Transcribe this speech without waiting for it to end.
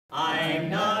I'm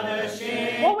not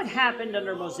ashamed. What would happen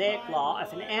under Mosaic law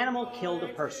if an animal killed a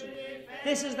person?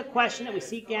 This is the question that we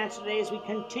seek to answer today as we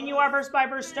continue our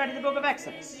verse-by-verse study of the book of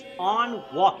Exodus on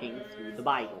walking through the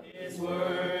Bible. Is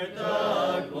worth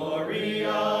the glory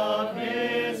of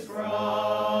his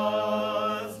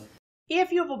cross.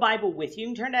 If you have a Bible with you,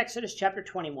 you can turn to Exodus chapter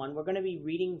 21. We're going to be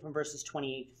reading from verses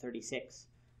 28 to 36.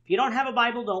 If you don't have a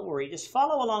Bible, don't worry. Just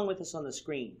follow along with us on the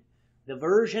screen. The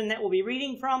version that we'll be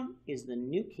reading from is the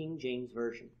New King James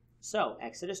Version. So,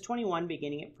 Exodus 21,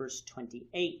 beginning at verse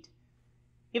 28.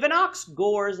 If an ox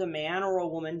gores a man or a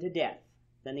woman to death,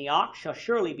 then the ox shall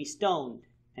surely be stoned,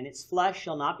 and its flesh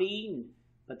shall not be eaten,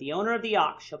 but the owner of the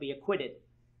ox shall be acquitted.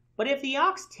 But if the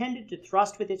ox tended to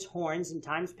thrust with its horns in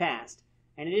times past,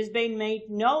 and it has been made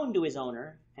known to his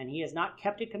owner, and he has not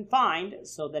kept it confined,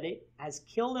 so that it has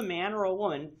killed a man or a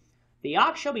woman, the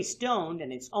ox shall be stoned,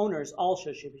 and its owners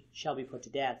also shall be put to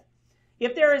death.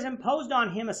 If there is imposed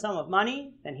on him a sum of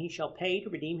money, then he shall pay to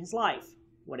redeem his life,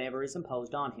 whatever is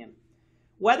imposed on him.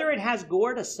 Whether it has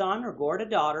gored a son or gored a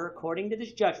daughter, according to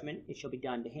this judgment, it shall be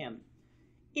done to him.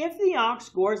 If the ox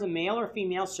gores a male or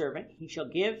female servant, he shall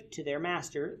give to their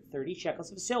master 30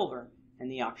 shekels of silver, and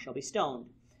the ox shall be stoned.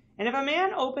 And if a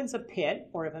man opens a pit,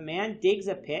 or if a man digs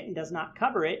a pit and does not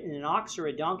cover it, and an ox or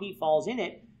a donkey falls in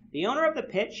it, the owner of the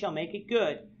pit shall make it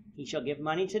good. He shall give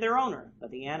money to their owner,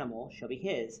 but the animal shall be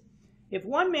his. If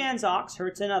one man's ox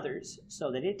hurts another's,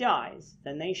 so that it dies,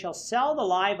 then they shall sell the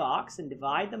live ox and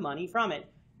divide the money from it,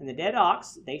 and the dead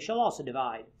ox they shall also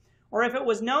divide. Or if it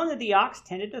was known that the ox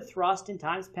tended to thrust in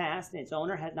times past, and its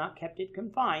owner had not kept it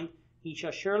confined, he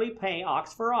shall surely pay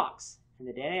ox for ox, and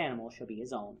the dead animal shall be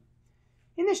his own.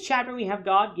 In this chapter, we have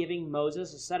God giving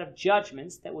Moses a set of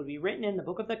judgments that would be written in the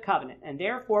book of the covenant, and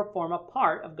therefore form a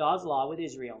part of God's law with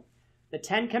Israel. The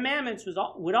 10 Commandments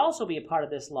would also be a part of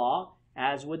this law,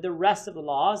 as would the rest of the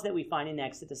laws that we find in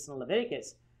Exodus and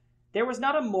Leviticus. There was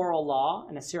not a moral law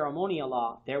and a ceremonial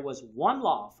law. There was one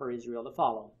law for Israel to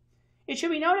follow. It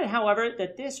should be noted, however,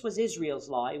 that this was Israel's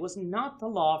law. It was not the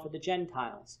law for the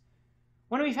Gentiles.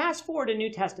 When we fast forward to New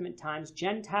Testament times,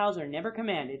 Gentiles are never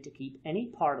commanded to keep any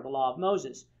part of the law of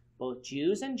Moses. Both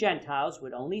Jews and Gentiles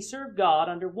would only serve God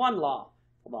under one law,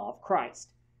 the law of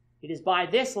Christ. It is by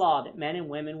this law that men and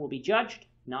women will be judged,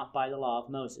 not by the law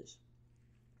of Moses.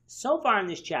 So far in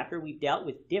this chapter, we've dealt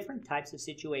with different types of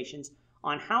situations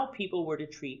on how people were to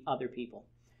treat other people.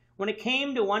 When it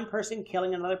came to one person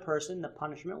killing another person, the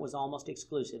punishment was almost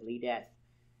exclusively death.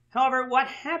 However, what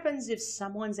happens if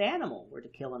someone's animal were to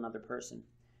kill another person?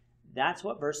 That's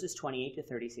what verses 28 to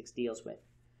 36 deals with.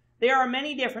 There are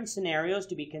many different scenarios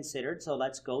to be considered, so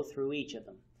let's go through each of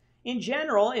them. In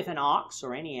general, if an ox,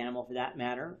 or any animal for that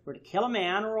matter, were to kill a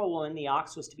man or a woman, the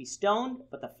ox was to be stoned,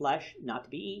 but the flesh not to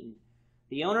be eaten.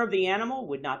 The owner of the animal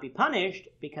would not be punished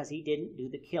because he didn't do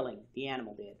the killing, the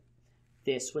animal did.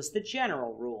 This was the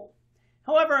general rule.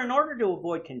 However, in order to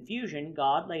avoid confusion,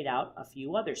 God laid out a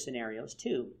few other scenarios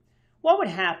too. What would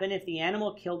happen if the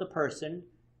animal killed a person,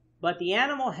 but the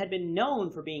animal had been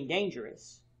known for being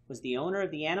dangerous? Was the owner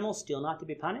of the animal still not to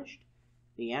be punished?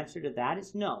 The answer to that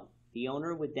is no. The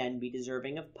owner would then be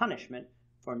deserving of punishment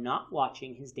for not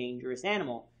watching his dangerous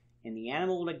animal, and the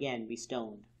animal will again be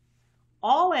stoned.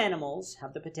 All animals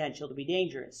have the potential to be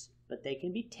dangerous, but they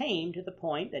can be tamed to the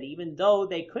point that even though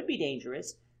they could be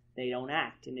dangerous, they don't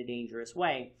act in a dangerous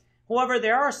way. However,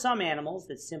 there are some animals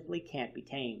that simply can't be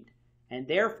tamed, and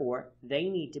therefore they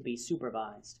need to be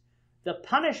supervised. The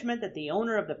punishment that the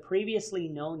owner of the previously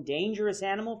known dangerous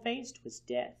animal faced was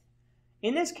death.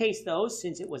 In this case, though,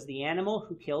 since it was the animal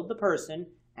who killed the person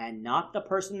and not the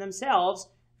person themselves,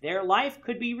 their life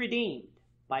could be redeemed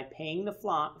by paying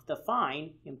the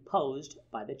fine imposed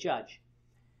by the judge.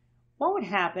 What would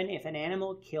happen if an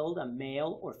animal killed a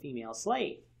male or female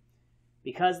slave?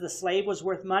 Because the slave was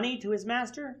worth money to his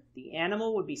master, the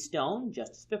animal would be stoned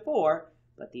just as before,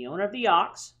 but the owner of the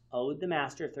ox owed the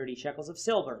master 30 shekels of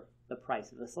silver, the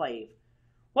price of the slave.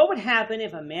 What would happen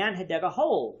if a man had dug a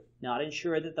hole, not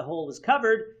ensured that the hole was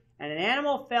covered, and an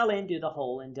animal fell into the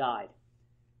hole and died?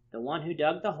 The one who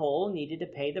dug the hole needed to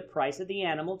pay the price of the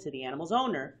animal to the animal's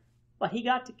owner, but he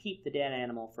got to keep the dead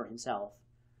animal for himself.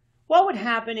 What would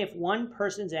happen if one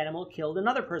person's animal killed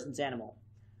another person's animal?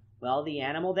 Well, the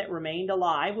animal that remained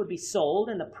alive would be sold,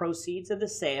 and the proceeds of the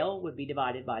sale would be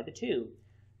divided by the two.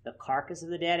 The carcass of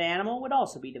the dead animal would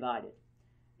also be divided.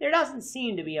 There doesn't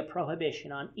seem to be a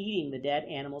prohibition on eating the dead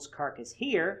animal's carcass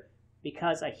here,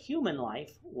 because a human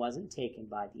life wasn't taken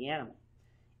by the animal.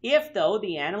 If, though,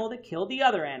 the animal that killed the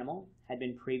other animal had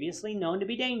been previously known to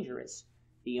be dangerous,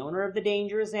 the owner of the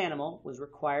dangerous animal was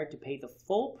required to pay the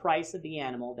full price of the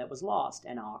animal that was lost,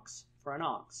 an ox for an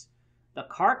ox. The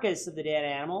carcass of the dead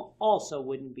animal also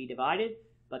wouldn't be divided,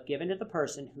 but given to the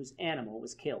person whose animal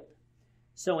was killed.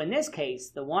 So in this case,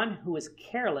 the one who was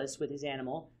careless with his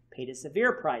animal paid a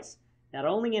severe price, not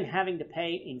only in having to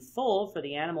pay in full for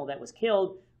the animal that was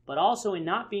killed, but also in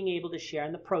not being able to share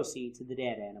in the proceeds of the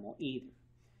dead animal either.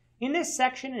 In this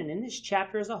section and in this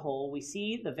chapter as a whole, we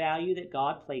see the value that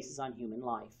God places on human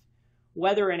life.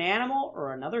 Whether an animal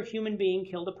or another human being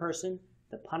killed a person,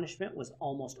 the punishment was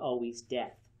almost always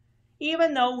death.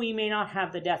 Even though we may not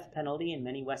have the death penalty in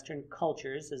many Western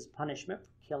cultures as punishment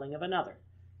for killing of another,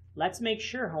 let's make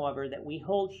sure, however, that we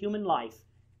hold human life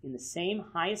in the same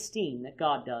high esteem that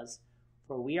God does,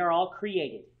 for we are all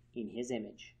created in His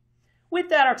image. With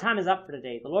that, our time is up for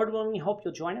today. The Lord willing, we hope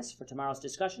you'll join us for tomorrow's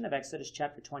discussion of Exodus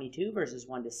chapter 22, verses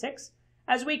 1 to 6,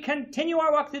 as we continue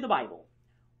our walk through the Bible,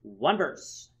 one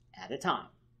verse at a time.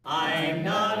 I'm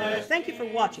not ashamed. Thank you for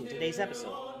watching today's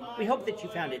episode. We hope that you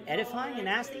found it edifying and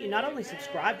ask that you not only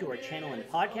subscribe to our channel and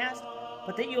podcast,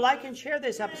 but that you like and share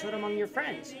this episode among your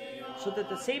friends, so that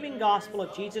the saving gospel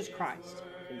of Jesus Christ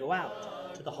can go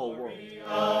out to the whole world.